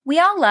We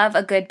all love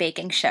a good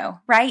baking show,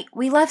 right?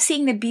 We love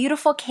seeing the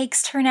beautiful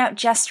cakes turn out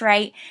just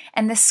right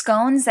and the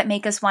scones that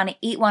make us want to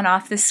eat one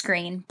off the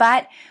screen.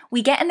 But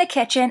we get in the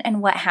kitchen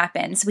and what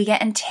happens? We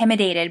get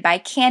intimidated by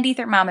candy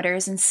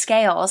thermometers and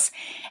scales,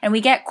 and we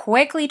get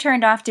quickly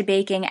turned off to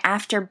baking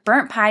after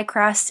burnt pie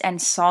crust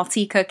and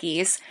salty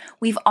cookies.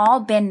 We've all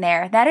been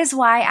there. That is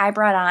why I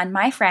brought on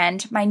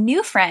my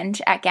new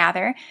friend at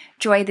Gather,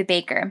 Joy the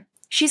Baker.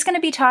 She's going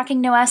to be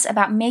talking to us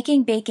about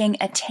making baking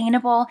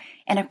attainable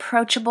and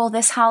approachable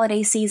this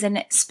holiday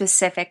season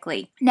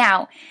specifically.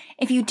 Now,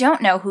 if you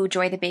don't know who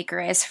Joy the Baker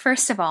is,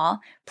 first of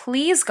all,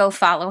 please go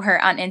follow her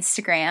on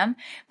Instagram.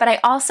 But I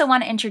also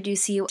want to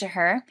introduce you to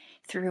her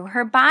through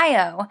her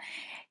bio.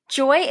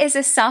 Joy is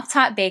a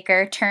self-taught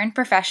baker turned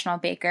professional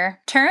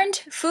baker, turned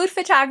food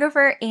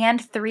photographer,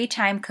 and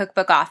 3-time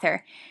cookbook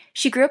author.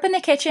 She grew up in the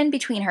kitchen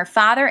between her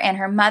father and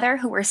her mother,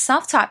 who were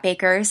self-taught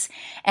bakers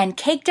and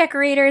cake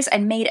decorators,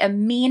 and made a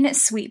mean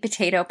sweet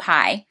potato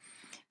pie.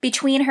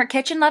 Between her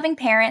kitchen-loving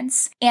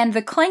parents and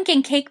the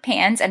clinking cake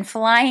pans and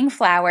flying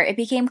flour, it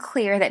became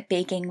clear that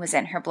baking was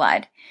in her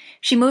blood.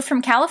 She moved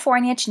from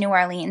California to New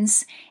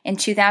Orleans in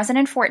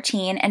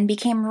 2014 and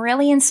became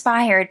really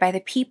inspired by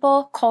the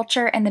people,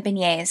 culture, and the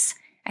beignets.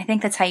 I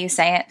think that's how you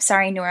say it.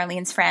 Sorry, New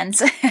Orleans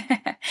friends.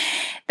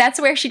 That's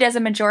where she does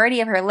a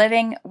majority of her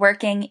living,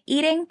 working,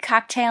 eating,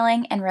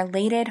 cocktailing, and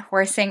related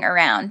horsing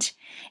around.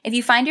 If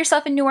you find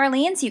yourself in New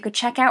Orleans, you could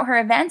check out her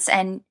events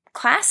and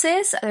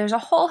classes. There's a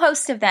whole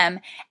host of them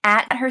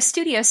at her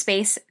studio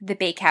space, The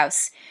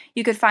Bakehouse.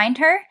 You could find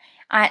her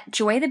at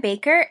Joy the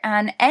Baker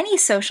on any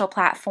social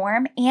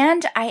platform,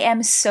 and I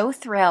am so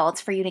thrilled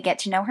for you to get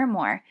to know her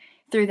more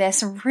through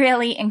this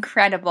really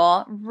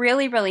incredible,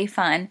 really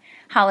fun,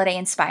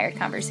 holiday-inspired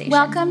conversation.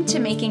 Welcome to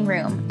Making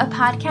Room, a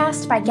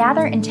podcast by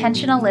Gather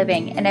Intentional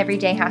Living and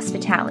Everyday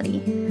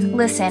Hospitality.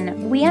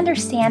 Listen, we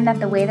understand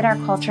that the way that our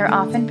culture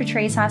often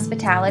portrays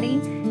hospitality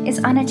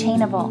is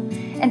unattainable,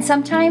 and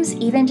sometimes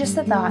even just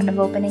the thought of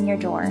opening your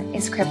door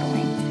is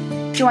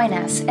crippling. Join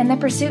us in the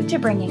pursuit to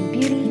bringing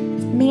beauty,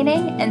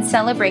 meaning, and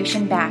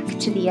celebration back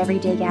to the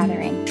everyday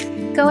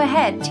gathering. Go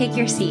ahead, take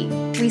your seat.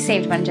 We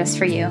saved one just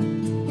for you.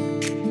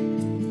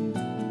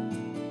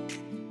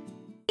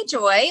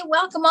 Joy,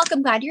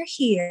 welcome. Glad you're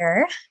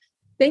here.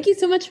 Thank you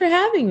so much for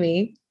having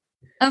me.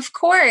 Of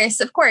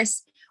course.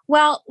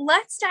 Well,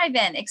 let's dive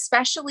in,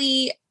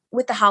 especially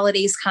with the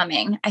holidays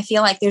coming. I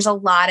feel like there's a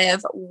lot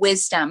of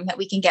wisdom that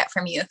we can get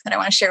from you that I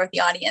want to share with the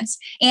audience.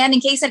 And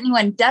in case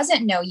anyone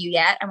doesn't know you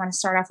yet, I want to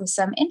start off with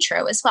some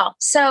intro as well.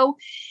 So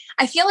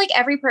I feel like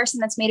every person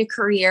that's made a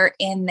career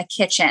in the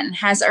kitchen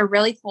has a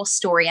really cool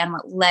story on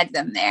what led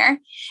them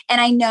there.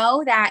 And I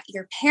know that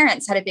your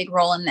parents had a big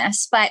role in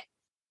this, but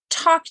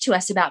talk to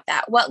us about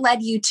that. What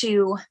led you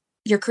to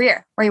your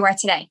career, where you are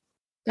today?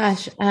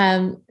 Gosh,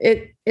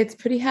 it's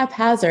pretty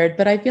haphazard,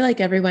 but I feel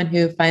like everyone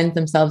who finds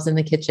themselves in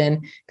the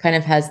kitchen kind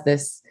of has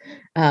this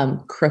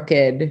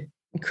crooked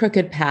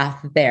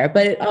path there.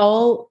 But it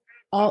all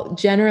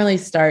generally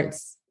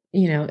starts,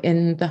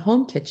 in the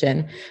home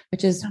kitchen,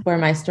 which is where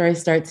my story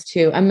starts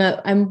too.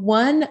 I'm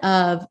one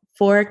of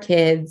 4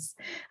 kids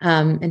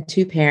and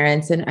 2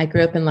 parents, and I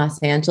grew up in Los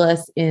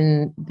Angeles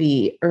in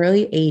the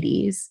early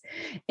 80s.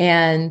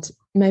 And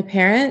my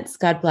parents,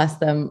 God bless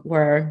them,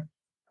 were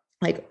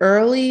like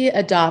early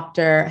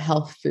adopter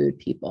health food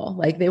people.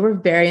 Like they were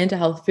very into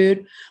health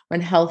food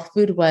when health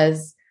food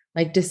was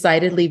like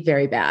decidedly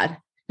very bad.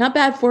 Not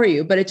bad for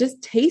you, but it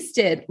just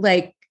tasted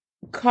like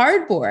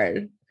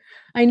cardboard.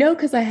 I know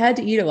because I had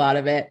to eat a lot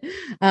of it.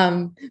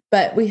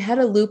 But we had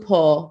a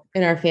loophole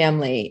in our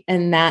family,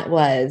 and that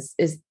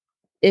is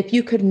if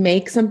you could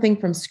make something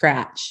from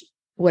scratch,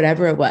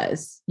 whatever it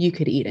was, you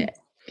could eat it.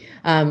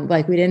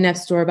 Like we didn't have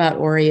store-bought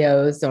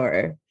Oreos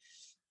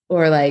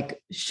or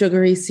like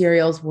sugary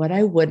cereals, what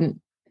I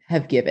wouldn't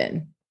have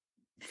given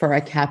for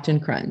a Captain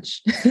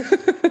Crunch.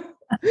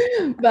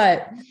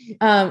 But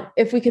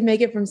if we could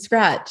make it from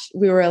scratch,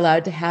 we were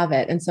allowed to have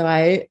it. And so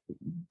I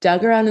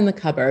dug around in the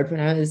cupboard when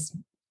I was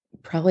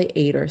probably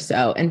 8 or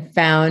so and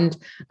found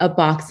a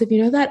box of,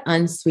 that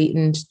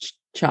unsweetened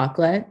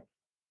chocolate.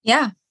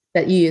 Yeah.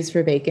 That you use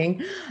for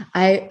baking.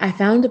 I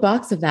found a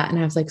box of that and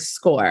I was like,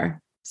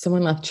 score,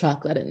 someone left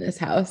chocolate in this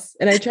house.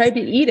 And I tried to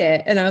eat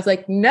it and I was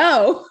like,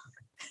 no,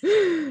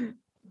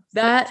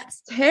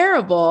 that's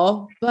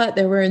terrible. But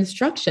there were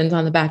instructions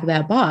on the back of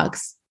that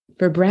box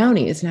for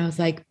brownies. And I was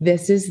like,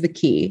 this is the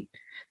key.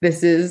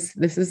 This is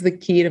the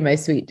key to my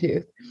sweet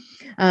tooth.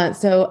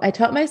 So I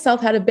taught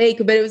myself how to bake,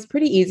 but it was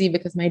pretty easy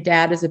because my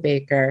dad is a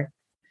baker,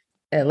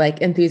 like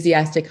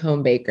enthusiastic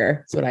home baker.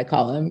 That's what I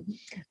call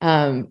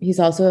him. He's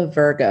also a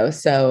Virgo.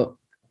 So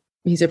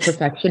he's a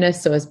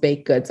perfectionist. So his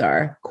baked goods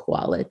are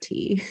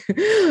quality.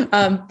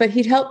 But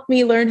he'd helped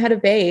me learn how to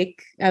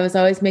bake. I was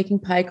always making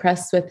pie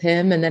crusts with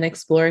him and then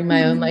exploring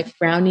my own like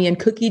brownie and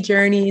cookie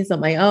journeys on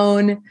my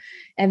own.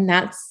 And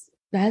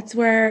that's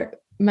where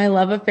my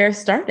love affair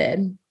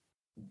started.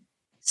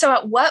 So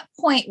at what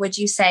point would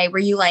you say, were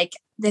you like,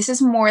 this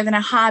is more than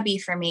a hobby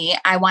for me,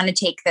 I want to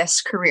take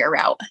this career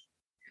route?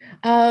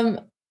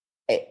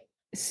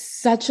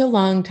 Such a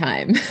long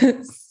time,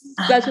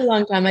 such a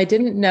long time. I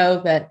didn't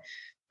know that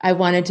I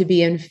wanted to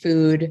be in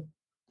food.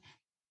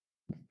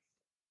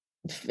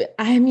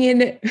 I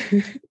mean,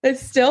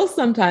 it's still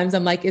sometimes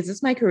I'm like, is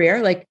this my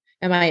career? Like,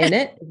 am I in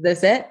it? Is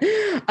this it?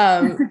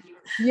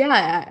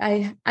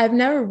 Yeah, I've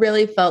never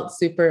really felt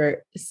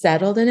super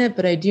settled in it,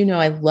 but I do know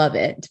I love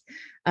it.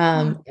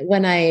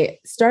 When I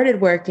started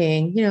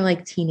working,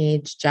 like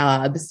teenage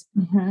jobs,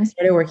 I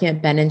started working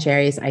at Ben and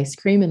Jerry's ice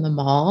cream in the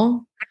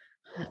mall.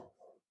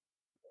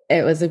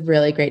 It was a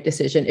really great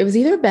decision. It was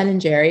either Ben and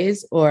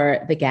Jerry's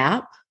or the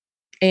Gap.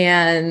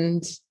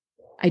 And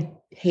I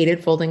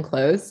hated folding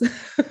clothes,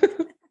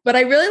 but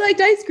I really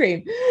liked ice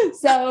cream.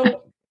 So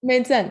it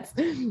made sense.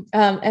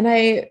 And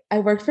I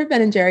worked for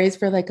Ben and Jerry's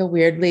for like a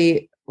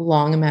weirdly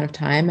long amount of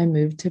time. I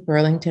moved to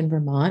Burlington,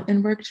 Vermont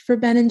and worked for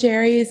Ben and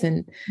Jerry's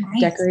and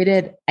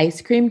decorated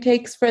ice cream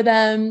cakes for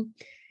them.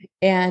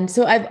 And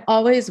so I've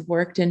always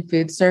worked in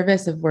food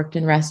service. I've worked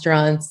in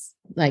restaurants,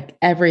 like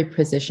every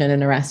position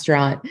in a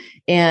restaurant.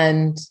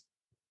 And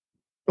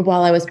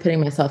while I was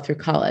putting myself through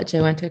college,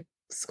 I went to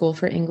school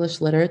for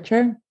English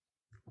literature.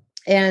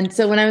 And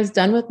so when I was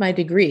done with my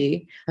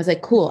degree, I was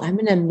like, cool, I'm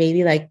going to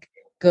maybe like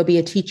go be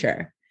a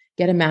teacher,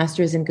 get a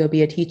master's and go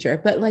be a teacher.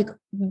 But like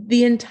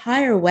the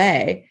entire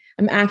way,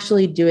 I'm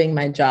actually doing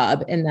my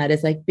job. And that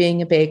is like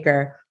being a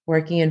baker,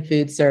 working in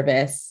food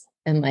service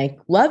and like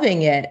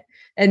loving it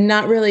and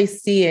not really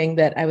seeing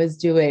that I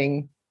was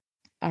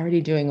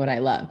already doing what I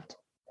loved.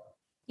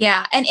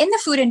 Yeah. And in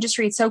the food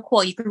industry, it's so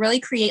cool. You can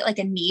really create like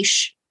a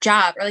niche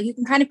job, or like you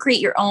can kind of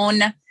create your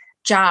own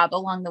job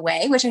along the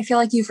way, which I feel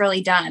like you've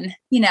really done,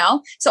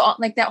 so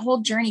like that whole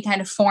journey kind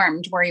of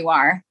formed where you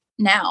are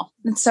now.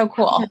 It's so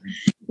cool.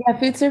 Yeah.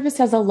 Food service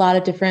has a lot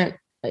of different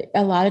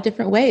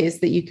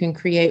ways that you can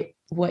create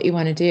what you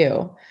want to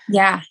do.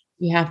 Yeah.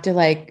 You have to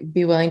like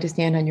be willing to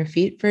stand on your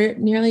feet for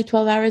nearly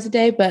 12 hours a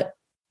day, but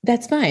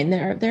that's fine.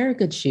 There are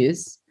good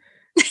shoes.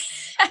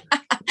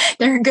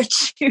 There are good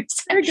shoes.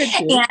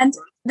 And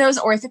those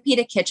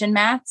orthopedic kitchen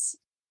mats.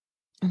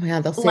 Oh my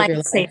God, they'll save your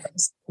life.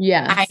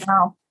 Yeah.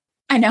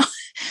 I know.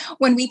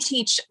 When we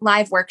teach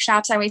live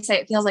workshops, I always say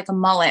it feels like a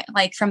mullet,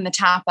 like from the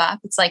top up,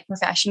 it's like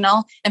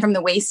professional. And from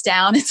the waist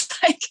down, it's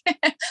like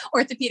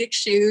orthopedic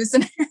shoes.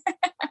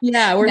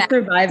 Yeah, we're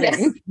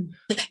surviving.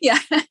 Yeah.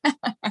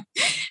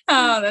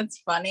 Oh, that's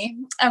funny.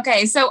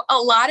 Okay. So a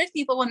lot of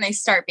people, when they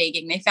start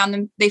baking,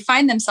 they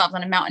find themselves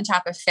on a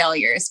mountaintop of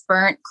failures: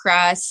 burnt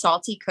crust,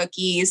 salty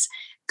cookies,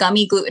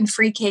 gummy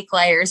gluten-free cake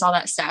layers, all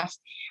that stuff.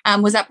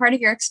 Was that part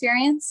of your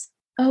experience?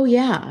 Oh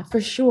yeah,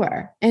 for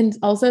sure. And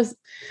also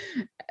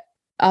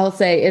I'll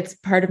say it's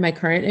part of my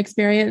current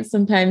experience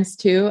sometimes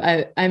too.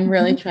 I'm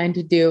really trying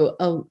to do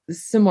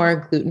some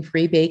more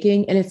gluten-free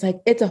baking, and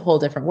it's a whole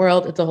different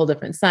world. It's a whole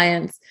different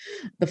science.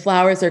 The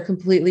flours are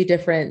completely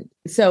different.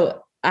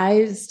 So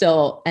I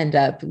still end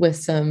up with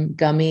some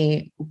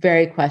gummy,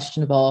 very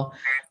questionable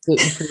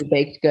gluten-free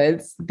baked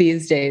goods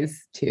these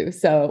days too.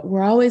 So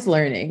we're always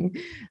learning.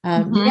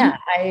 Yeah,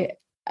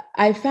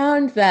 I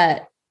found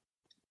that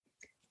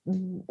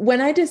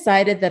when I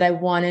decided that I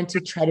wanted to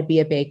try to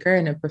be a baker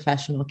in a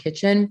professional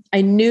kitchen,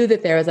 I knew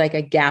that there was like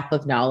a gap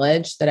of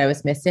knowledge that I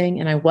was missing,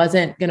 and I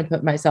wasn't going to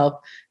put myself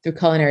through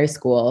culinary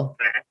school.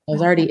 I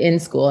was already in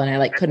school and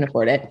I couldn't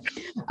afford it.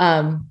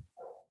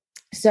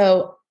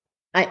 So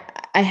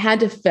I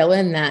had to fill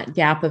in that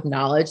gap of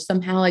knowledge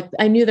somehow. Like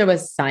I knew there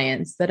was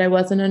science that I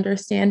wasn't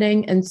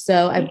understanding. And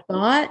so I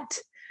bought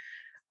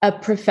a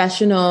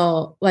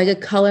professional, like a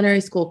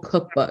culinary school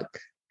cookbook.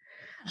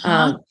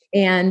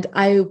 And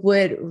I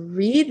would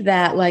read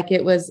that like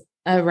it was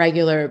a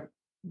regular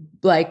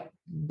like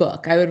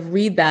book. I would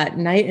read that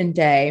night and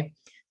day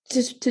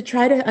just to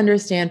try to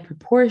understand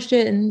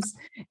proportions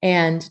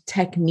and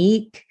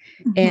technique.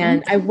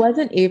 And I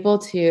wasn't able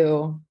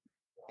to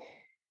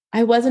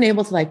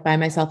like buy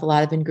myself a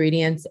lot of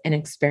ingredients and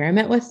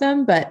experiment with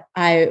them, but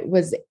I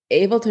was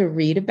able to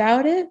read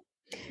about it.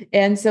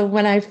 And so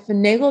when I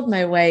finagled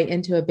my way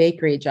into a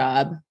bakery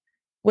job,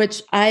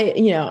 which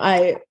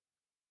I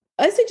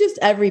suggest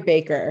every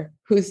baker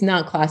who's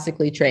not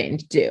classically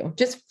trained do.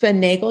 Just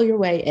finagle your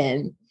way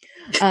in.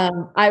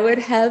 I would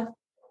have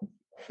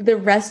the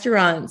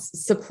restaurant's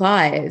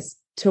supplies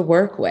to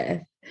work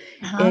with.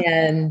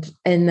 And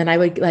then I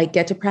would like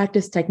get to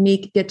practice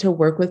technique, get to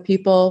work with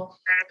people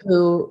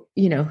who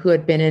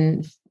had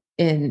been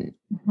in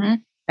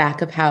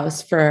back of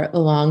house for a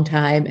long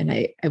time. And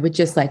I would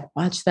just like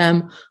watch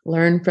them,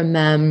 learn from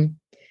them.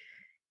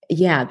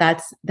 Yeah,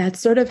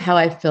 that's sort of how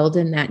I filled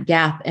in that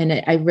gap.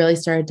 And I really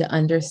started to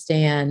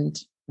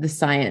understand the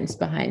science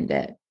behind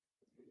it.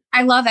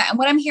 I love that. And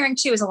what I'm hearing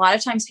too is a lot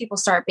of times people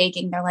start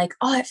baking, they're like,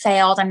 oh, it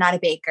failed, I'm not a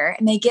baker.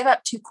 And they give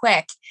up too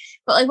quick.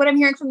 But like what I'm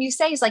hearing from you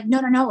say is like,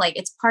 no, like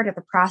it's part of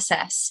the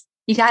process.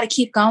 You got to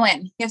keep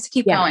going. You have to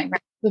keep going.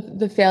 Right?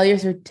 The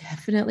failures are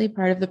definitely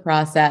part of the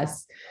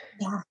process.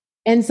 Yeah.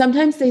 And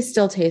sometimes they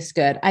still taste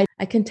good. I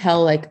can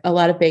tell like a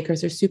lot of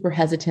bakers are super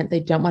hesitant. They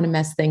don't want to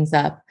mess things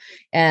up.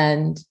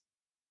 And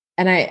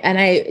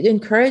I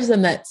encourage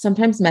them that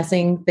sometimes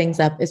messing things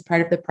up is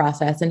part of the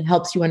process and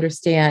helps you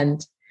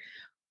understand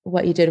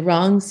what you did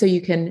wrong so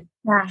you can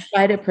Yeah.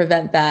 try to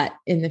prevent that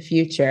in the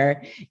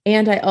future.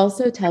 And I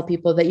also tell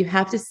people that you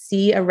have to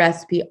see a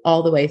recipe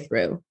all the way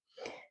through.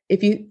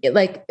 If you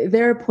like,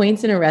 there are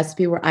points in a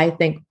recipe where I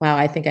think, wow,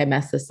 I think I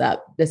messed this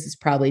up. This is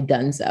probably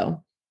done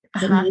so.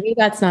 But maybe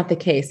that's not the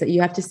case, that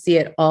you have to see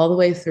it all the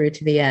way through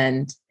to the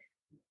end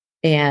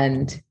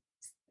and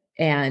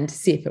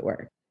see if it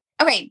works.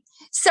 Okay.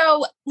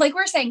 So like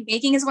we're saying,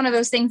 baking is one of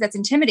those things that's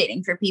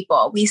intimidating for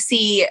people. We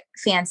see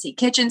fancy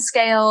kitchen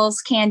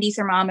scales, candy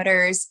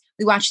thermometers.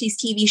 We watch these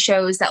TV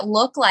shows that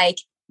look like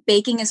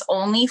baking is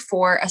only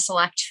for a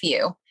select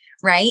few,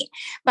 right?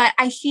 But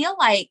I feel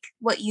like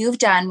what you've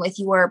done with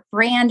your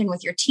brand and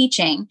with your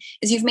teaching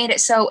is you've made it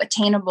so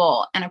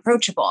attainable and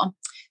approachable.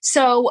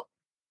 So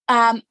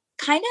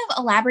kind of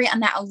elaborate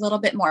on that a little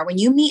bit more. When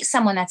you meet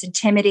someone that's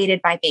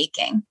intimidated by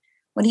baking,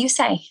 what do you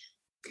say?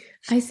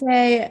 I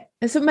say,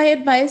 so my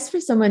advice for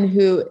someone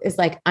who is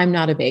like, I'm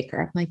not a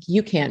baker, I'm like,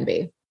 you can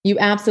be. You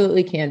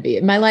absolutely can be.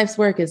 My life's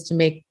work is to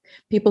make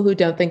people who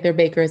don't think they're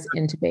bakers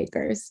into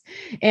bakers.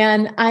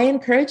 And I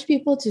encourage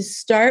people to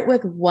start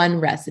with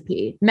one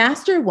recipe,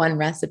 master one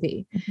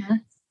recipe. Mm-hmm.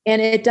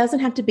 And it doesn't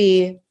have to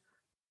be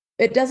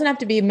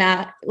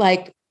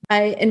like,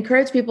 I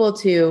encourage people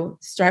to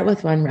start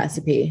with one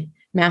recipe,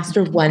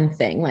 master one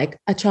thing, like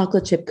a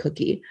chocolate chip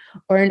cookie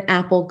or an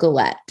apple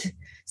galette,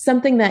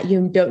 something that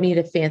you don't need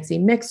a fancy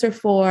mixer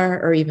for,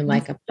 or even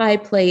like a pie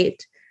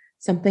plate,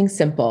 something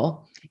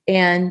simple,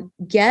 and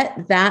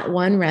get that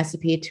one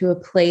recipe to a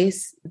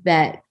place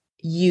that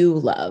you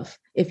love.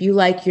 If you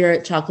like your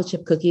chocolate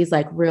chip cookies,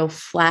 like real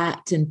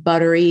flat and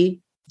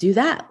buttery, do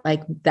that.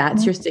 Like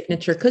that's your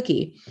signature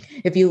cookie.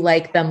 If you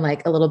like them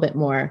like a little bit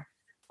more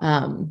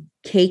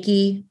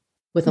cakey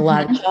with a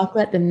lot of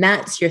chocolate, then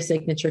that's your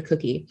signature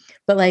cookie.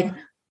 But like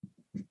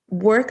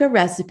work a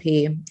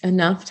recipe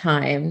enough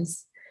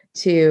times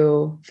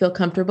to feel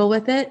comfortable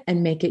with it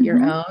and make it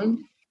your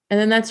own. And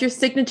then that's your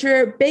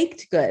signature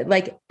baked good.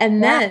 Like,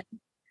 and then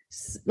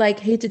like,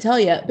 hate to tell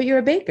you, but you're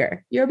a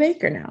baker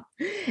now.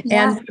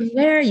 Yeah. And from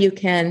there you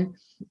can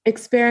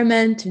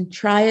experiment and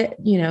try it,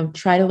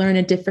 try to learn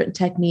a different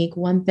technique,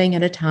 one thing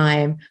at a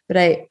time. But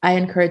I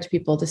encourage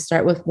people to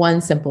start with one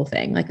simple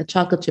thing, like a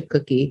chocolate chip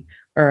cookie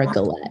or a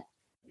galette.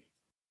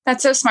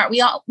 That's so smart.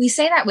 We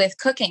say that with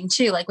cooking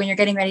too. Like when you're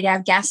getting ready to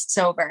have guests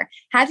over,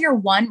 have your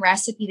one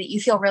recipe that you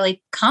feel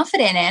really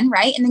confident in,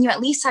 right? And then you at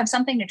least have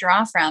something to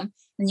draw from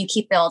and you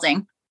keep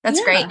building.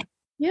 That's great.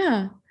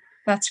 Yeah.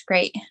 That's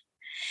great.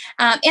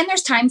 And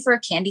there's time for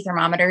candy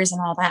thermometers and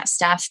all that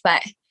stuff,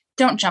 but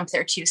don't jump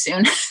there too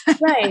soon.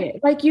 Right.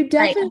 Like you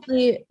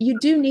definitely, you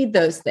do need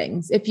those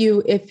things. If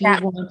you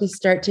want to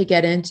start to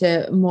get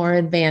into more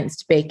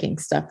advanced baking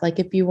stuff, like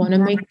if you want to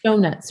make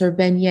donuts or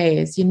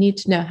beignets, you need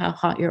to know how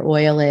hot your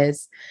oil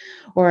is.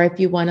 Or if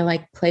you want to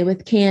like play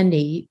with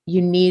candy,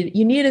 you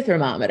need a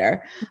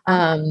thermometer.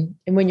 And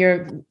when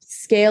you're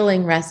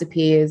scaling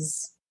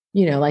recipes,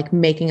 like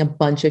making a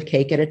bunch of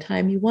cake at a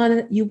time, you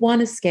want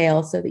to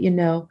scale so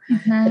that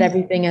that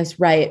everything is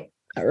right,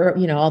 or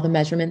all the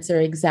measurements are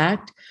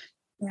exact.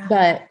 Yeah.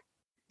 But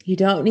you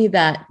don't need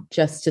that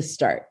just to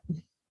start.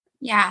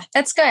 Yeah,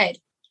 that's good.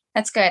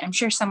 That's good. I'm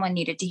sure someone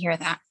needed to hear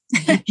that,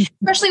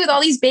 especially with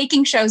all these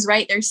baking shows,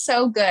 right? They're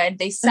so good.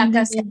 They suck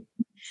us in,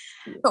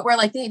 but we're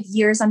like, they have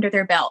years under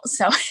their belt.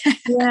 So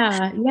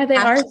yeah, they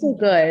are so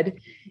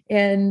good.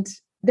 And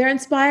they're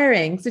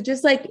inspiring. So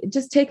just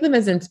take them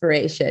as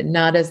inspiration,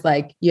 not as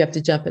like, you have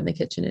to jump in the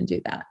kitchen and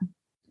do that.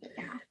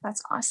 Yeah,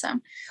 that's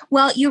awesome.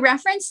 Well, you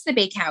referenced the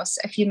Bakehouse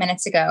a few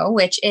minutes ago,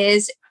 which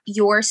is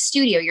your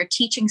studio, your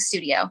teaching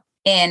studio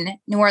in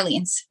New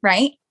Orleans,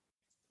 right?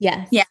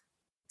 Yes. Yeah.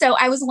 So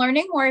I was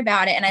learning more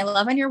about it, and I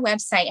love on your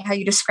website how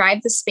you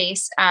describe the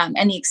space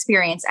and the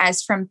experience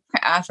as from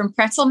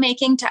pretzel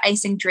making to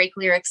icing Drake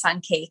lyrics on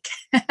cake.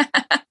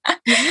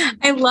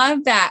 I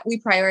love that we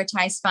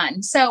prioritize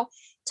fun. So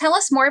tell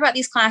us more about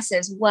these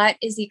classes. What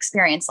is the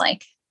experience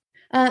like?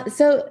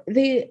 So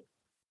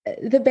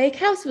the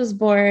Bakehouse was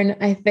born,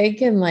 I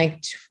think, in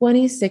like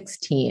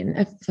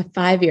 2016,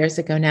 5 years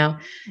ago now.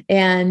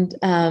 And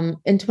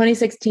in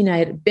 2016, I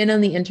had been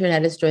on the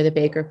internet as Joy the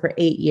Baker for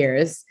 8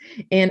 years.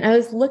 And I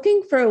was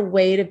looking for a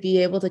way to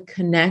be able to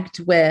connect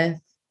with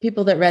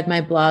people that read my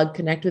blog,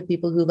 connect with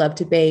people who love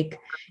to bake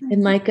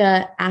in like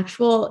a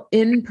actual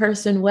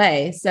in-person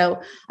way.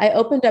 So I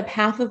opened up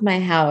half of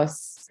my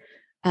house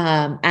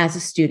as a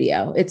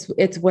studio.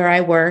 It's where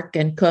I work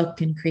and cook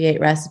and create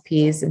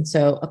recipes. And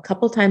so a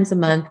couple times a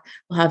month,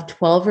 we'll have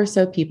 12 or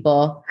so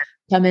people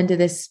come into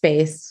this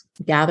space,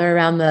 gather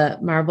around the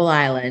Marble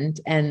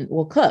Island, and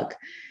we'll cook.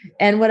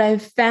 And what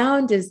I've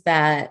found is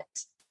that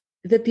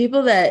the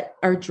people that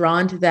are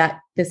drawn to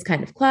this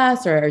kind of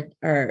class or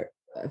are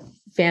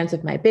fans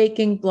of my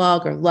baking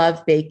blog or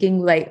love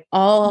baking, like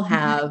all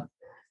have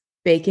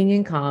baking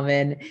in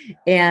common.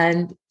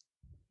 And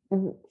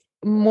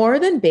more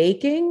than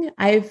baking,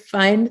 I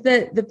find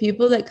that the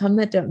people that come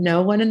that don't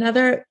know one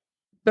another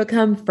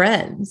become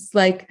friends.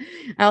 Like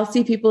I'll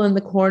see people in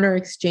the corner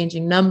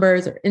exchanging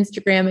numbers or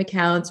Instagram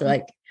accounts, or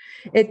like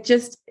it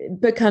just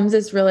becomes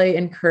this really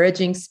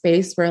encouraging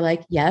space where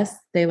like, yes,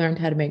 they learned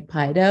how to make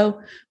pie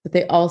dough, but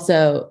they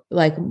also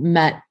like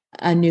met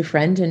a new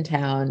friend in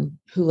town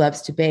who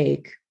loves to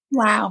bake.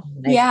 Wow.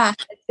 Like, Yeah.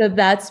 so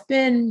that's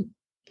been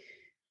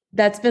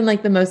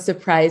like the most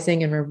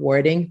surprising and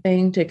rewarding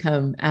thing to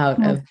come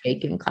out of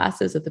baking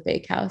classes at the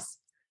Bakehouse.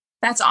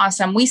 That's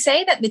awesome. We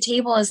say that the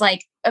table is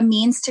like a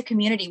means to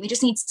community. We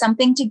just need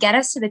something to get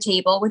us to the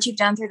table, which you've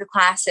done through the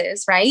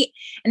classes, right?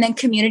 And then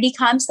community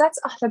comes. That's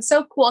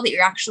so cool that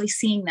you're actually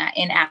seeing that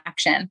in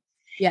action.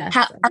 Yes.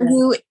 Are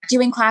you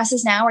doing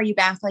classes now? Are you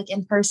back like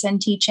in person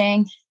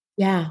teaching?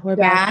 Yeah, we're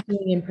back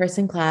doing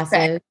in-person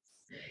classes.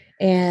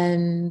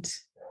 And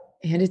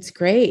it's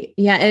great.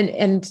 Yeah.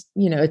 And,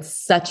 you know, it's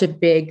such a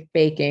big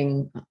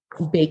baking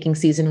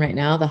season right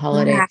now. The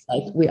holidays,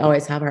 like we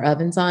always have our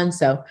ovens on.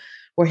 So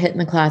we're hitting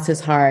the classes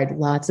hard,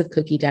 lots of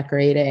cookie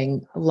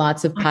decorating,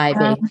 lots of pie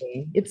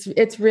baking.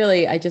 It's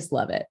really, I just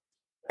love it.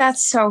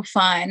 That's so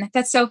fun.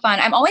 That's so fun.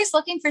 I'm always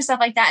looking for stuff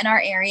like that in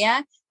our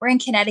area. We're in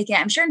Connecticut.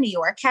 I'm sure New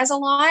York has a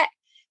lot,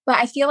 but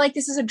I feel like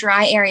this is a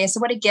dry area. So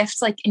what a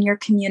gift like in your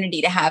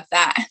community to have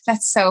that.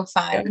 That's so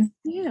fun.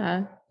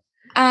 Yeah.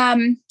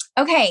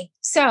 Okay.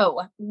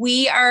 So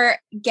we are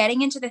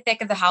getting into the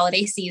thick of the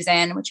holiday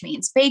season, which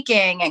means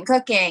baking and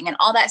cooking and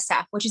all that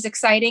stuff, which is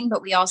exciting,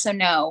 but we also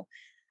know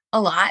a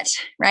lot,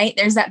 right?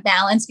 There's that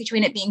balance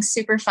between it being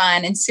super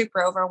fun and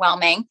super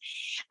overwhelming.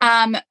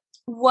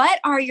 What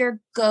are your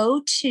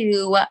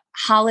go-to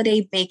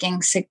holiday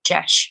baking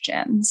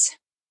suggestions?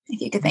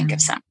 If you could think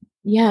of some.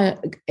 Yeah,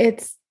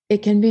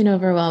 it can be an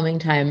overwhelming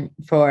time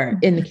for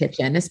in the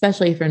kitchen,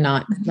 especially if you're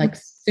not like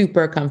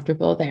super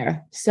comfortable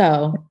there.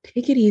 So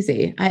take it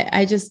easy.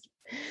 I just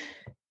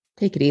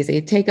take it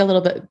easy, take a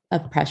little bit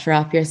of pressure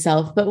off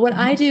yourself. But what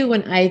I do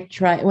when I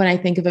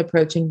think of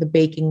approaching the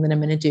baking that I'm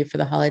going to do for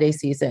the holiday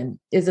season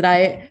is that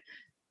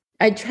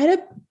I try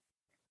to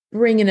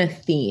bring in a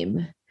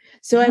theme.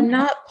 So I'm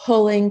not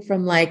pulling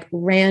from like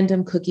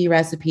random cookie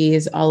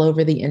recipes all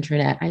over the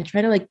internet. I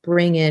try to like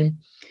bring in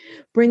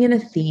a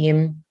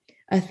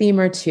theme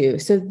or two.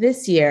 So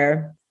this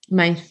year,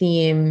 my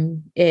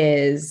theme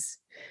is,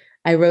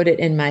 I wrote it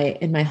in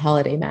my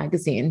holiday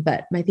magazine,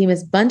 but my theme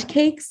is bundt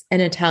cakes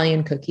and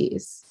Italian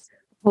cookies.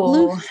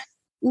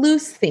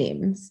 Loose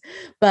themes,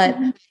 but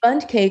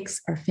bundt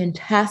cakes are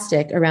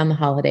fantastic around the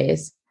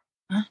holidays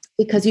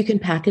because you can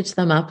package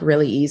them up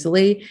really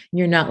easily.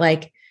 You're not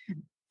like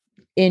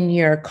in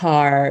your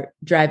car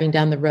driving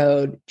down the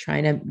road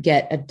trying to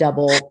get a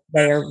double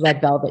layer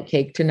red velvet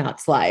cake to not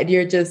slide.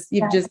 You just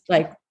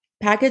like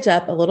package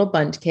up a little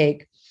bundt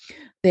cake.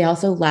 They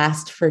also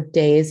last for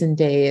days and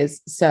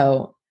days.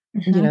 So,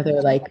 you know,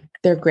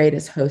 they're great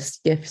as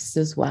host gifts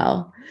as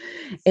well.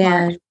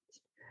 And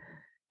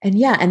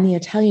the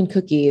Italian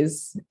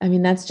cookies, I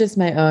mean, that's just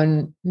my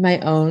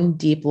own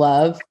deep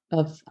love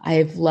of,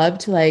 I've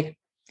loved to like,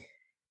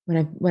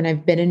 when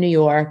I've been in New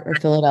York or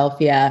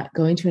Philadelphia,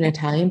 going to an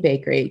Italian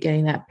bakery,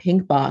 getting that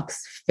pink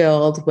box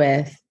filled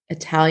with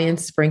Italian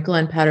sprinkle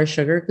and powdered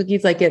sugar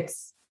cookies, like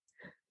it's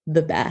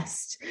the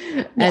best.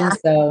 Yeah. And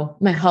so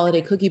my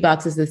holiday cookie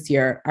boxes this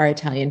year are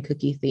Italian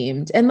cookie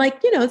themed. And like,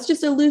 you know, it's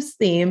just a loose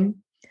theme,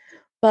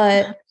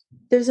 but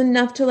there's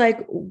enough to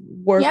like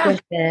work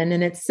within,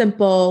 and it's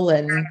simple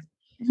and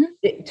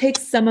it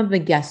takes some of the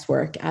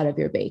guesswork out of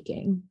your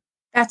baking.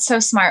 That's so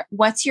smart.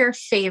 What's your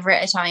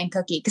favorite Italian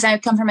cookie? Because I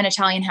come from an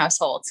Italian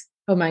household.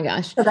 Oh my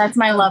gosh. So that's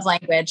my love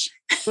language.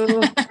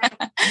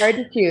 Hard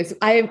to choose.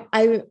 I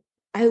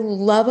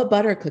love a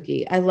butter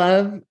cookie. I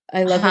love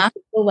a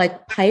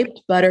like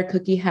piped butter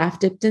cookie, half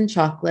dipped in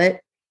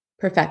chocolate,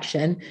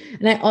 perfection.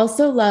 And I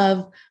also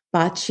love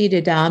baci di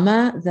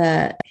dama,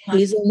 the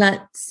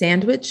hazelnut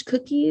sandwich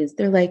cookies.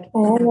 They're like,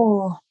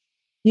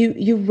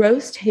 you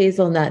roast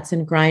hazelnuts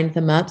and grind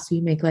them up. So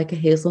you make like a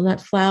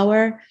hazelnut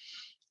flour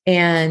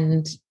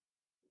and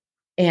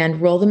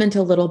roll them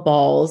into little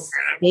balls,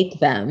 bake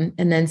them,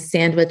 and then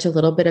sandwich a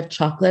little bit of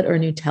chocolate or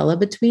Nutella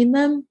between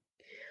them.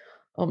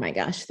 Oh my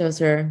gosh,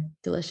 those are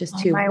delicious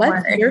too.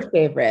 What's your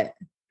favorite?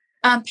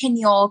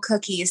 Pignol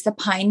cookies, the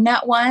pine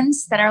nut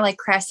ones that are like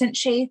crescent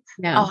shaped.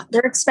 Yeah. Oh,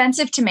 they're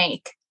expensive to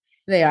make.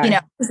 They are. You know,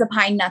 because the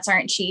pine nuts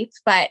aren't cheap,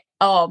 but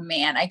oh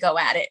man, I go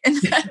at it.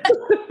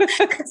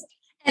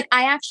 And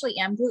I actually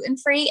am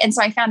gluten-free. And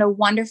so I found a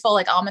wonderful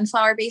like almond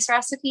flour based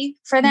recipe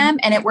for them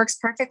and it works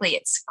perfectly.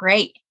 It's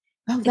great.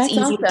 Oh, that's easy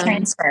awesome. to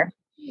transfer.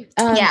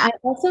 I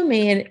also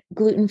made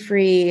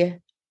gluten-free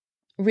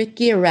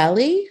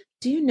ricciarelli.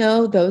 Do you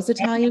know those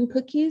Italian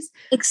cookies?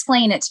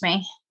 Explain it to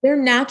me. They're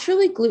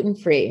naturally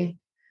gluten-free.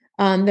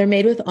 They're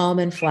made with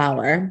almond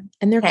flour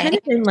and they're kind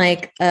of in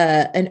like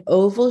an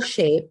oval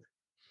shape.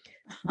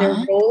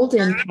 They're rolled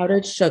in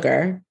powdered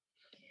sugar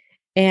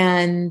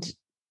and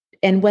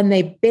when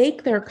they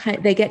bake,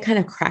 they get kind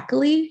of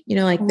crackly, you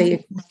know, like they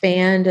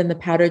expand and the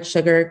powdered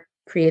sugar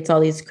creates all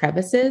these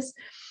crevices.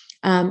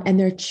 And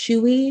they're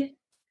chewy.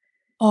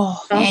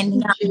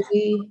 And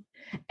chewy.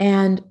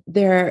 And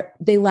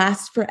they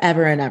last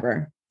forever and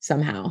ever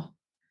somehow.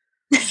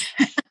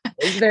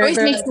 always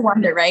makes you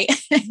wonder, right?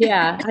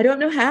 Yeah, I don't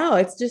know how.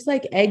 It's just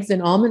like eggs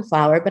and almond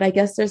flour, but I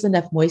guess there's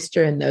enough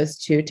moisture in those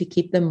two to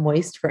keep them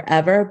moist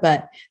forever.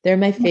 But they're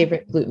my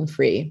favorite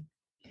gluten-free.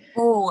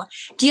 Oh,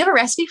 do you have a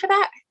recipe for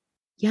that?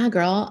 Yeah,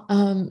 girl.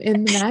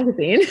 In the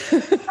magazine.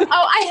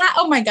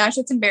 Oh my gosh,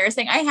 it's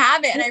embarrassing. I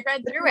have it and I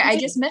read through it. I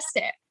just missed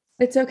it.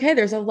 It's okay.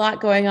 There's a lot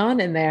going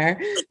on in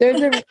there.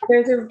 There's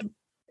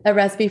a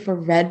recipe for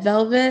red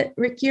velvet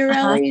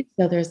ricciarelli.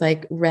 So there's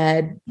like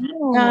red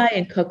dye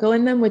and cocoa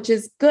in them, which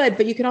is good,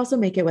 but you can also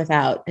make it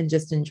without and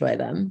just enjoy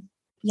them.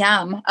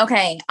 Yum.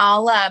 Okay. I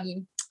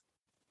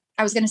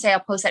was going to say I'll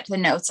post that to the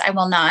notes. I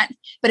will not,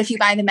 but if you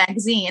buy the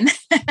magazine,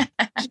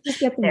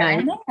 they're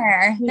in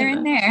there. They're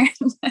in there.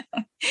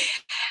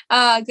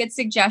 Good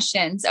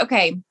suggestions.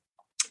 Okay.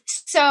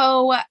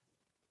 So,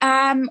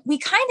 we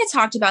kind of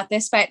talked about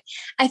this, but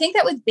I think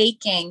that with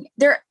baking,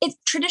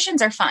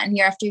 traditions are fun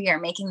year after year,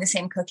 making the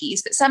same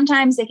cookies, but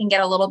sometimes they can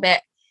get a little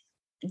bit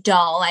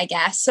dull, I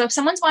guess. So if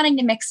someone's wanting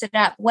to mix it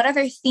up, what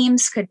other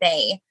themes could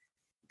they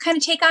kind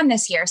of take on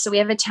this year? So we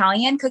have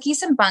Italian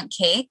cookies and bundt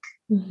cake.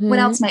 Mm-hmm. What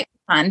else might be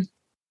fun?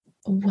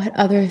 What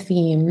other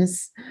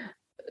themes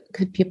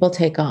could people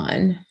take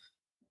on?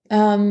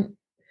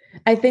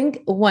 I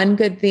think one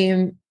good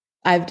theme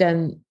I've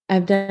done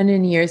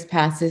in years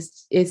past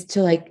is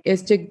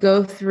to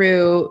go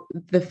through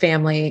the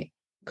family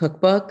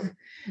cookbook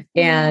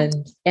and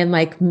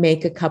like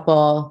make a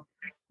couple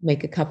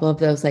of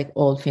those like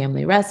old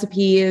family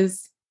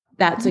recipes.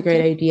 That's a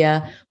great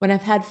idea. When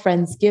I've had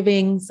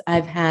Friendsgivings,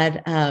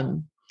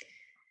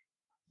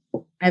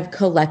 I've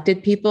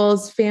collected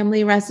people's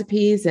family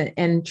recipes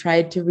and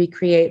tried to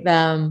recreate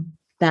them.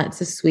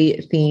 That's a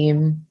sweet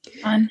theme.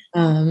 Fun.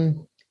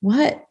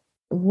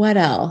 What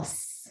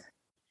else?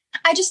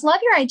 I just love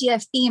your idea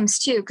of themes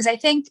too, because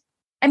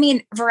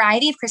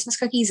variety of Christmas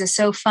cookies is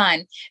so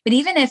fun. But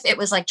even if it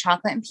was like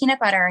chocolate and peanut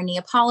butter or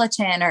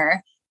Neapolitan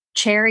or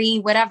cherry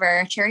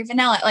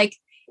vanilla, like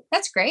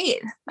that's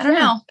great. I don't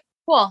know.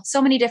 Cool.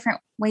 So many different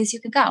ways you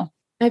could go.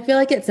 I feel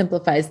like it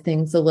simplifies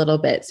things a little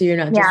bit. So you're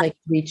not just like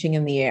reaching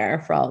in the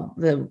air for all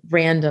the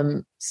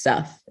random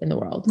stuff in the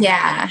world.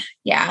 Yeah.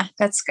 Yeah.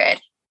 That's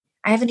good.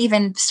 I haven't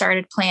even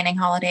started planning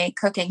holiday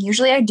cooking.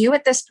 Usually I do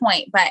at this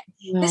point, but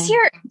this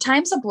year,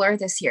 time's a blur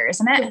this year,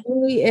 isn't it? It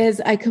really is.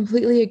 I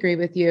completely agree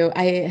with you.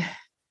 I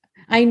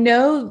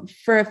know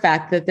for a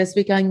fact that this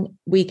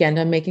weekend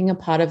I'm making a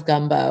pot of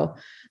gumbo,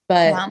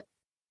 but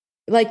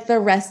like the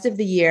rest of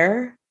the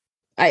year,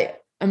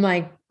 I'm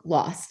like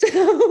lost.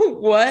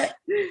 What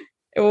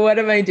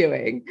am I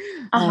doing?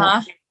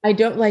 I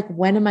don't like,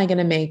 when am I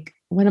going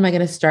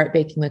to start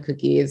baking the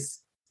cookies?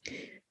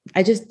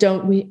 I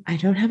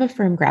don't have a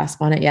firm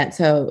grasp on it yet.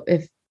 So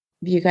if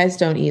you guys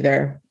don't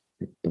either,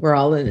 we're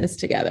all in this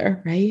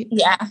together, right?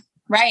 Yeah,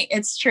 right.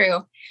 It's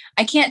true.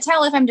 I can't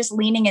tell if I'm just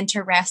leaning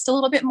into rest a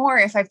little bit more,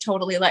 if I've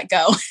totally let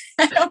go.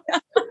 I don't know.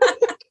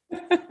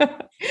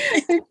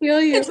 I feel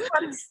you.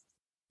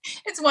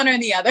 It's one or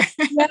the other.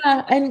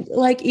 Yeah. And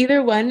like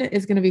either one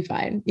is going to be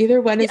fine. Either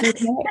one is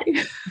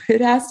okay.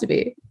 It has to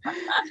be.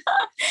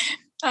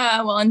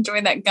 We'll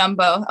enjoy that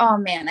gumbo. Oh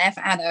man, I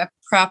haven't had a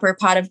proper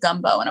pot of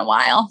gumbo in a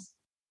while.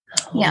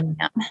 Yeah.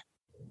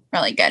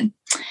 Really good.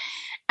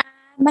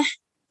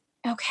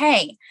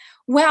 Okay.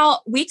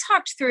 Well, we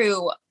talked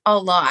through a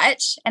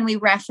lot and we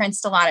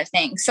referenced a lot of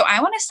things. So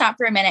I want to stop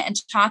for a minute and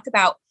talk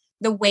about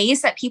the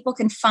ways that people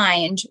can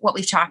find what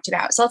we've talked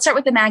about. So let's start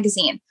with the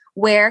magazine.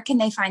 Where can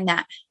they find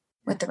that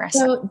with the rest?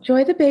 So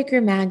Joy the Baker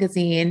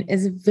magazine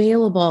is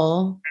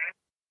available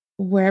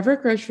where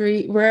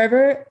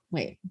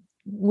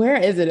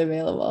is it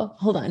available?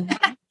 Hold on.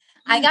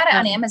 I got it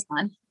on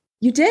Amazon.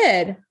 You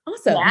did?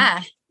 Awesome.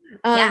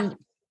 Yeah.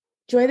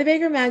 Joy the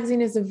Baker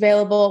magazine is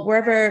available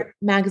wherever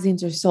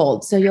magazines are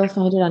sold. So you'll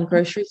find it on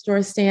grocery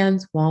store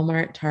stands,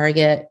 Walmart,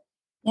 Target.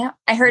 Yeah.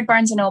 I heard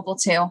Barnes & Noble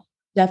too.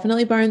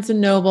 Definitely Barnes &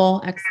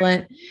 Noble.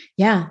 Excellent.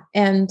 Yeah.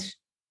 And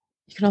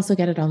you can also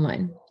get it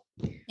online.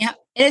 Yeah.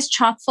 It is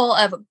chock full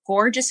of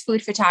gorgeous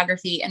food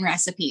photography and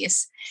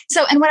recipes.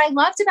 So, and what I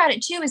loved about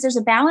it too, is there's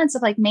a balance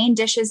of like main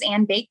dishes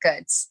and baked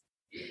goods.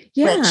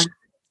 Yeah.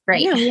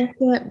 Great. Yeah.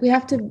 We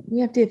have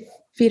to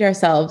feed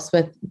ourselves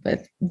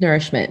with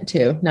nourishment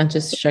too, not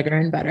just sugar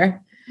and butter.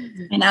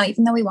 I know,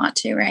 even though we want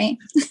to, right?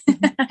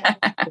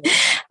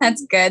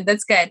 That's good.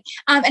 That's good.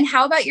 And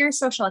how about your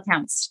social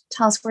accounts?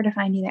 Tell us where to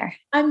find you there.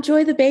 I'm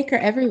Joy the Baker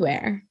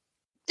everywhere.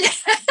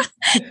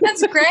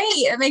 That's great.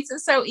 It makes it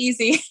so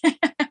easy.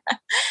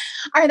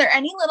 Are there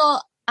any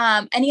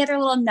other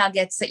little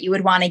nuggets that you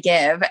would want to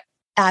give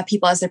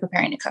people as they're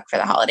preparing to cook for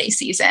the holiday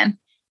season?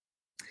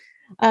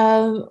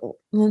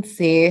 Let's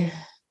see.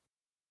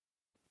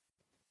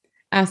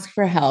 Ask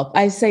for help.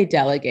 I say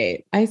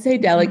delegate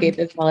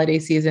this holiday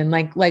season.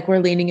 Like we're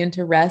leaning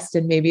into rest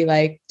and maybe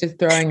like just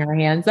throwing our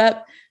hands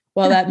up.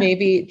 Well, that may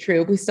be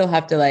true. We still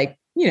have to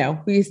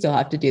we still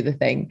have to do the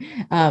thing.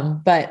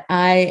 But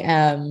I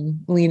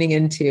am leaning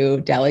into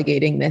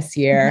delegating this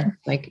year,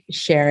 like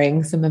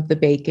sharing some of the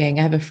baking.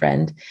 I have a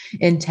friend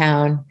in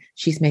town.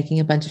 She's making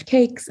a bunch of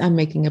cakes. I'm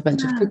making a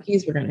bunch of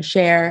cookies. We're going to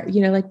share,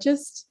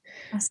 just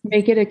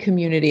make it a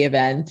community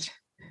event.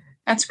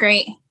 That's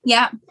great.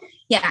 Yeah.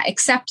 Yeah.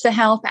 Accept the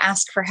help,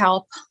 ask for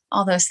help,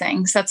 all those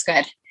things. That's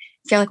good.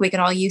 I feel like we could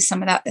all use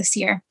some of that this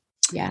year.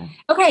 Yeah.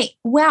 Okay.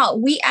 Well,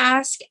 we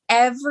ask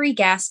every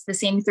guest the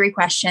same 3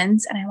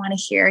 questions, and I want to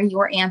hear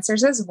your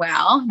answers as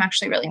well. I'm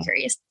actually really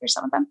curious to hear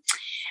some of them.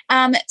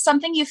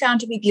 Something you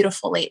found to be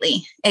beautiful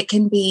lately. It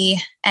can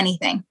be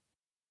anything.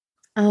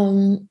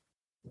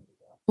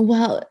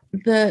 Well,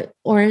 the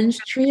orange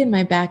tree in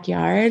my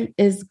backyard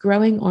is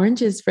growing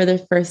oranges for the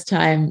first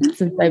time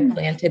since I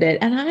planted it.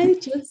 And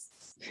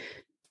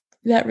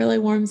that really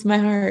warms my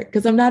heart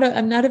because I'm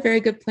not a very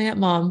good plant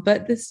mom,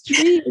 but this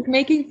tree is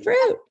making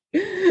fruit.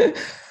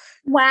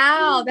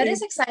 Wow. That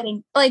is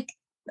exciting. Like,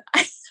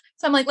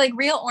 so I'm like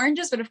real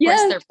oranges, but of course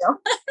they're real.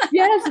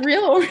 Yes,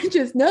 real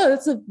oranges. No,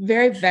 that's a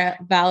very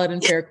valid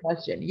and fair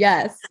question.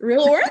 Yes,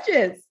 real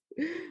oranges.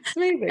 It's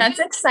amazing. That's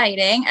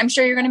exciting. I'm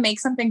sure you're going to make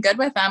something good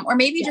with them, or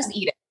maybe just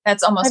eat it.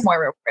 That's almost more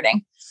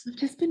rewarding. I've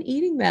just been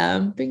eating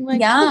them, being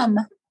like, yum,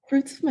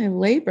 fruits of my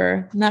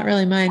labor. Not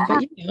really mine,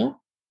 but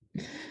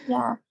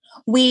Yeah.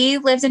 We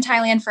lived in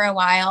Thailand for a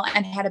while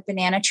and had a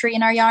banana tree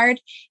in our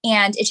yard,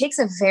 and it takes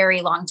a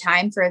very long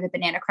time for the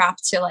banana crop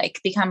to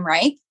like become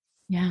ripe.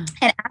 Yeah.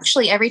 And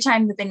actually every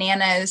time the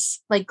bananas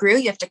like grew,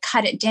 you have to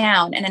cut it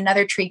down and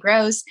another tree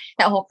grows,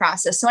 that whole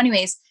process. So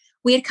anyways,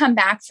 we had come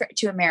back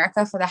to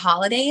America for the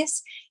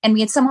holidays, and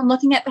we had someone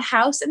looking at the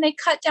house, and they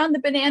cut down the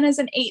bananas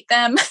and ate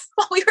them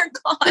while we were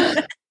gone.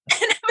 And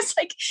I was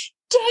like,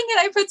 dang it,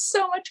 I put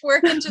so much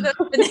work into those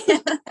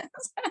bananas.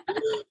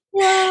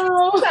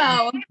 Wow.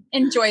 So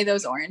enjoy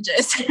those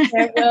oranges.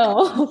 I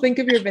will. Think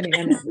of your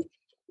bananas.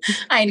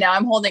 I know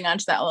I'm holding on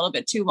to that a little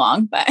bit too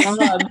long, but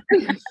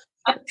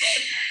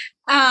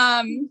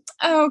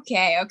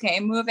okay.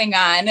 Moving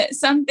on.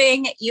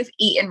 Something you've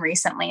eaten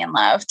recently and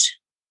loved.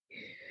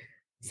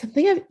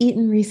 Something I've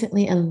eaten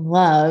recently and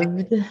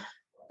loved.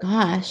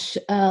 Gosh,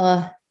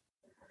 I've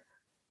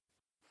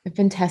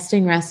been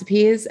testing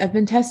recipes. I've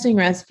been testing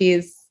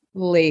recipes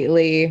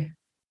lately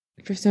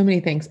for so many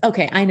things.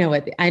 Okay, I know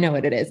what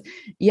it is.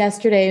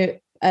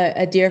 Yesterday,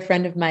 a dear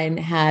friend of mine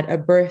had a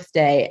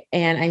birthday,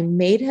 and I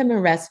made him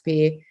a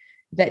recipe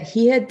that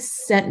he had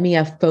sent me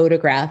a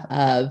photograph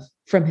of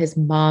from his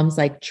mom's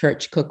like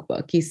church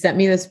cookbook. He sent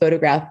me this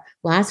photograph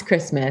last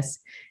Christmas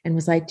and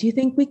was like, "Do you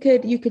think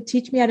you could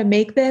teach me how to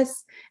make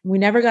this?" And we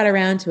never got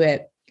around to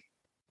it.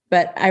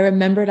 But I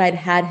remembered I'd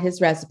had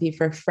his recipe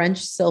for French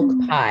silk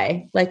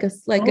pie,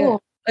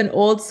 an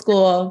old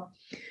school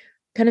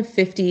kind of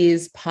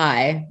 50s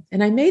pie.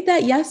 And I made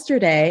that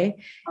yesterday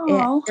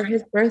for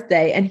his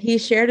birthday, and he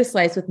shared a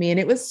slice with me, and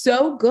it was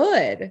so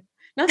good.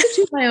 Not to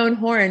toot my own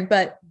horn,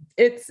 but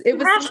it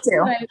was something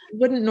I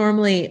wouldn't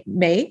normally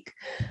make.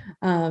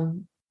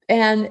 And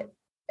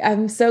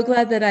I'm so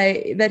glad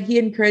that he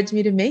encouraged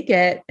me to make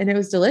it, and it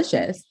was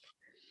delicious.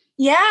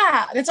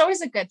 Yeah, that's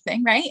always a good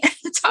thing, right?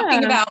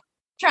 Talking about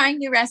trying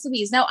new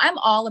recipes. No, I'm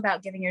all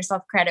about giving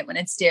yourself credit when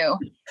it's due.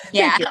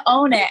 Yeah,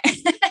 own it.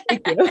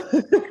 Thank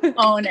you.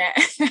 Own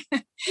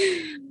it.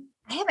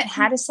 I haven't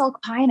had a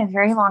silk pie in a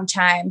very long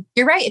time.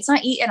 You're right. It's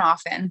not eaten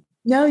often.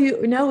 No,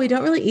 we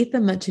don't really eat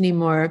them much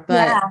anymore,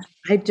 but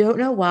I don't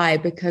know why,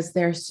 because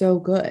they're so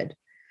good.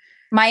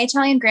 My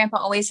Italian grandpa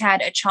always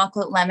had a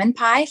chocolate lemon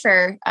pie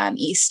for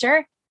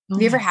Easter.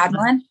 Have you ever had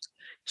one?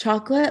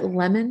 Chocolate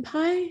lemon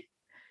pie?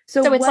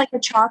 So it's like a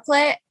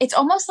chocolate, it's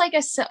almost like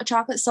a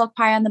chocolate silk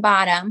pie on the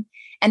bottom.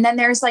 And then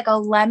there's like a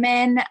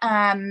lemon,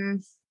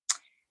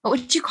 what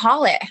would you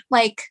call it?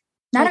 Like,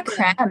 not a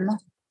creme.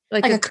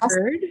 Like a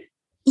curd?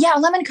 Yeah, a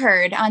lemon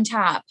curd on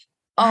top.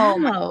 Oh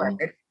my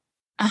word.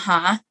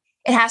 Uh-huh.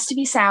 It has to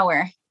be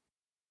sour.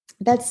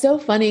 That's so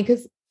funny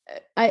because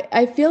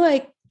I feel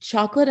like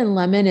chocolate and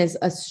lemon is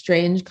a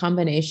strange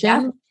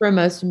combination for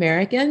most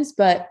Americans,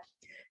 but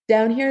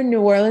down here in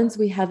New Orleans,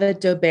 we have a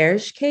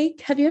d'auberge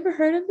cake. Have you ever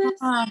heard of this?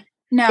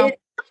 No.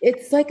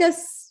 It's like a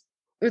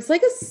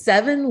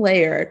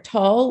 7-layer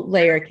tall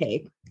layer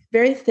cake,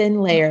 very thin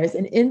layers.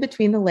 And in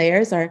between the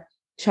layers are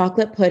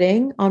chocolate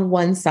pudding on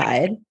one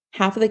side.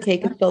 Half of the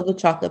cake is filled with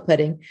chocolate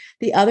pudding.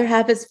 The other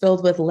half is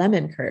filled with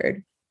lemon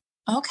curd.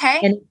 Okay.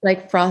 And it's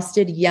like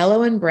frosted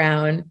yellow and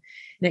brown. And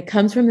it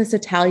comes from this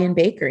Italian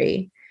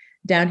bakery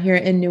down here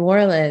in New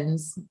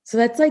Orleans. So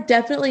that's like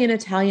definitely an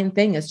Italian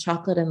thing, is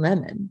chocolate and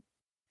lemon.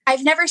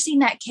 I've never seen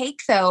that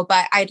cake though,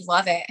 but I'd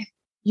love it.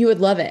 You would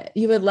love it.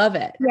 You would love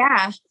it.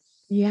 Yeah.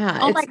 Yeah.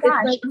 Oh my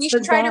gosh. Like we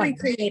should try to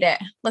recreate it.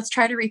 Let's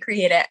try to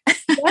recreate it.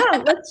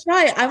 Yeah, let's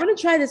try it. I want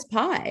to try this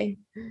pie.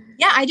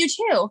 Yeah, I do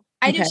too.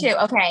 I do too.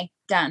 Okay.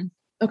 Done.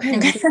 Okay.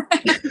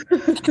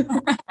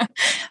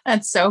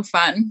 That's so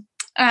fun.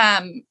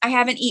 I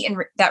haven't eaten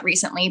that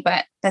recently,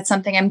 but that's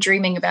something I'm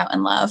dreaming about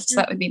and love. So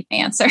that would be my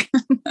answer.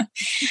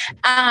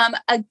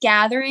 A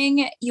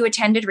gathering you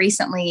attended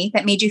recently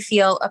that made you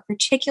feel a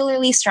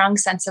particularly strong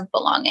sense of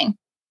belonging.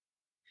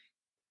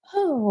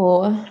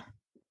 Oh,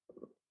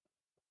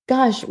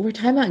 gosh, we're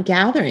talking about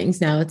gatherings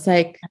now. It's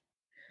like,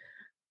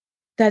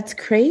 that's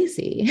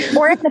crazy.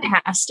 Or in the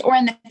past.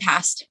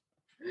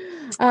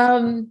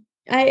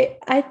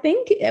 I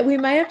think we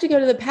might have to go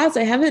to the past.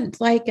 I haven't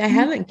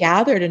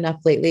gathered enough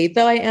lately,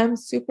 though I am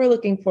super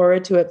looking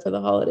forward to it for the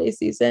holiday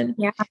season.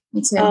 Yeah,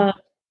 me too.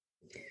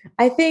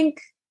 I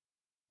think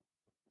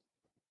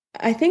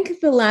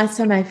the last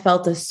time I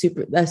felt a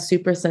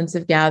super sense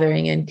of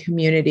gathering and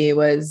community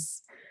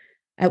was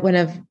at one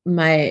of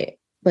my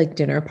like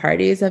dinner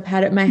parties I've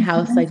had at my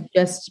house, like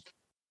just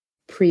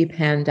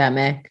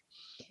pre-pandemic.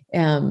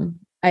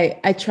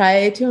 I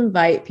try to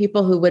invite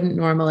people who wouldn't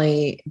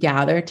normally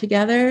gather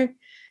together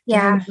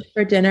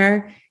for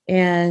dinner.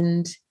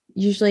 And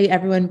usually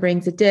everyone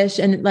brings a dish,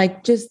 and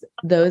like just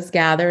those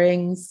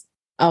gatherings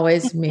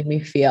always made me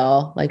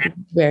feel like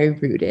very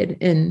rooted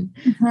in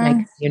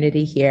my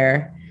community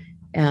here.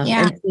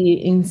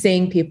 And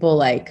seeing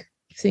people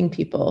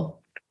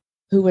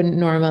who wouldn't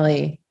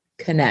normally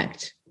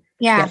connect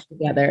get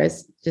together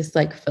is just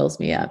like fills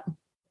me up.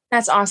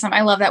 That's awesome.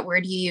 I love that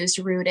word you used,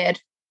 rooted.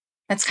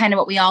 That's kind of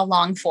what we all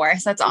long for.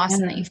 So that's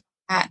awesome that you feel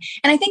that.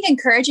 And I think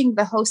encouraging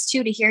the host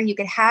too, to hear you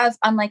could have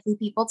unlikely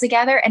people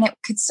together and it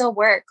could still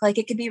work. Like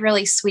it could be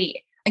really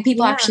sweet. Like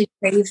people actually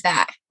crave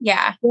that.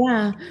 Yeah.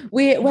 Yeah.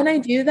 When I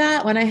do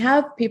that, when I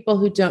have people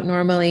who don't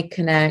normally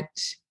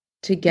connect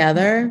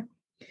together,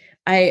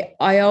 I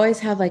always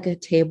have like a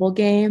table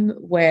game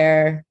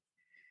where,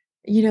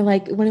 you know,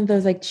 like one of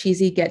those like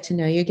cheesy get to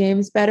know you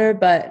games better,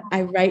 but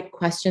I write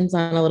questions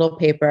on a little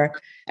paper.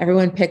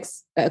 Everyone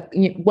picks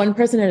one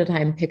person at a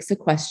time, picks a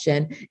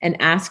question and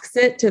asks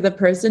it to the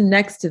person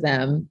next to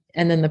them.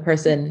 And then the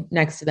person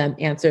next to them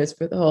answers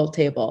for the whole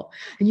table.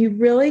 And you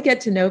really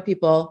get to know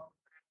people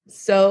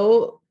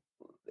so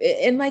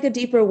in like a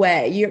deeper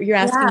way. You're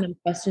asking them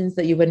questions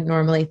that you wouldn't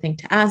normally think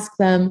to ask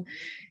them.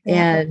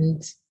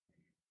 And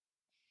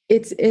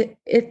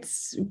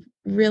it's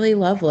really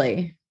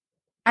lovely.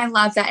 I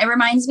love that. It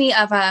reminds me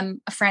of a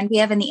friend we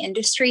have in the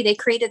industry. They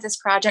created this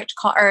product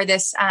called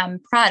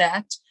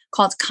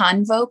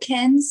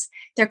Convokins.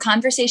 They're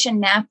conversation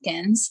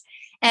napkins.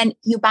 And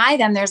you buy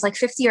them, there's like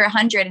 50 or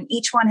 100, and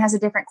each one has a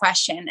different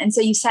question. And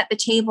so you set the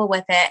table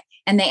with it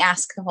and they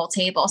ask the whole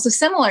table. So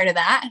similar to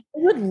that. I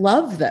would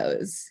love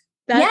those.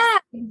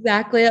 That's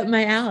exactly up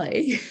my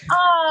alley.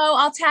 Oh,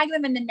 I'll tag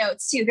them in the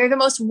notes too. They're the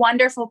most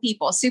wonderful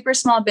people, super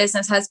small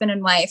business, husband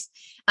and wife.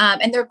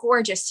 And they're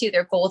gorgeous too.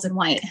 They're gold and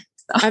white.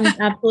 I'm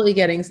absolutely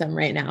getting some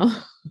right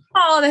now.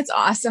 Oh, that's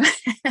awesome.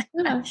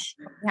 I'm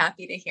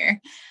happy to hear.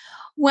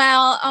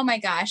 Well, oh my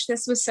gosh,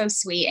 this was so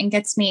sweet and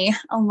gets me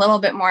a little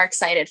bit more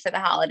excited for the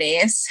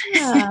holidays.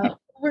 Yeah,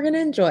 we're going to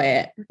enjoy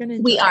it.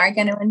 We are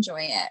going to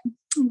enjoy it.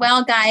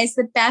 Well, guys,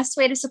 the best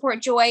way to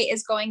support Joy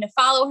is going to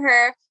follow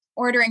her,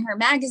 ordering her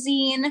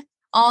magazine,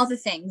 all the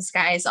things,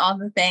 guys, all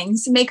the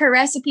things. Make her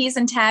recipes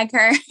and tag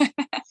her.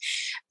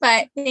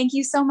 But thank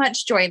you so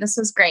much, Joy. This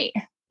was great.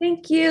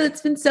 Thank you.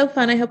 It's been so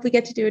fun. I hope we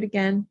get to do it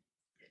again.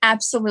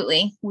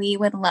 Absolutely. We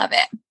would love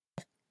it.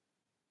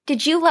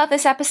 Did you love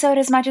this episode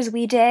as much as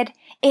we did?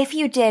 If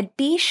you did,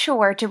 be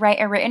sure to write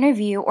a written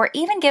review or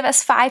even give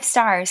us 5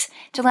 stars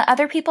to let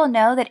other people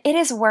know that it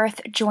is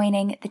worth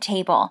joining the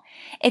table.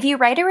 If you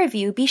write a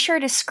review, be sure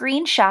to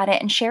screenshot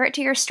it and share it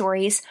to your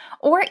stories,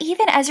 or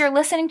even as you're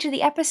listening to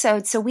the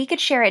episode so we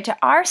could share it to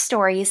our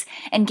stories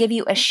and give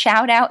you a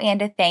shout out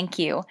and a thank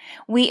you.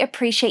 We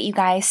appreciate you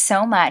guys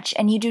so much,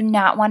 and you do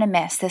not want to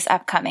miss this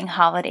upcoming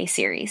holiday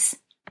series.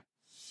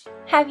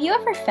 Have you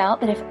ever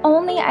felt that if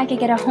only I could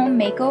get a home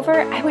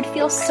makeover, I would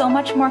feel so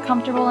much more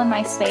comfortable in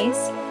my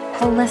space?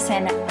 Well,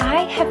 listen,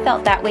 I have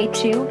felt that way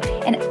too,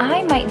 and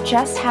I might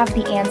just have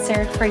the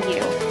answer for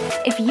you.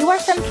 If you are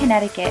from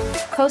Connecticut,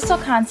 Coastal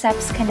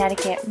Concepts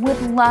Connecticut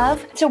would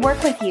love to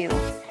work with you.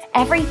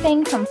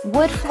 Everything from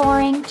wood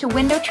flooring to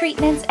window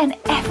treatments and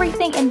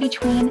everything in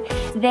between,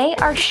 they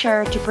are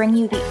sure to bring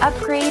you the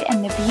upgrade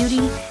and the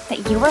beauty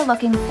that you are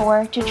looking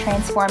for to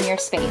transform your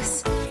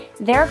space.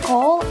 Their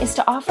goal is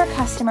to offer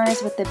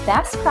customers with the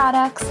best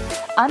products,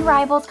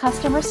 unrivaled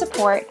customer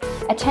support,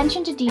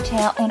 attention to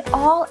detail, and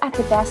all at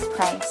the best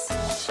price.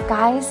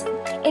 Guys,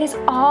 it is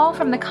all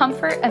from the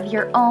comfort of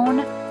your own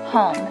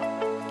home.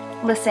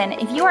 Listen,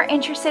 if you are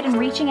interested in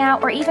reaching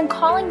out or even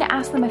calling to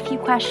ask them a few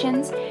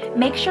questions,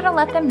 make sure to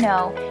let them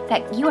know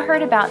that you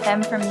heard about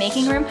them from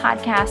Making Room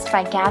Podcast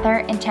by Gather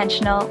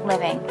Intentional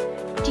Living.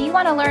 Do you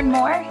want to learn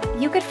more?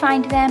 You could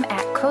find them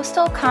at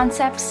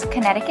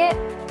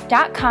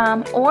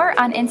coastalconceptsconnecticut.com or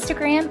on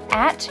Instagram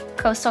at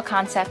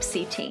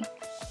coastalconceptsct.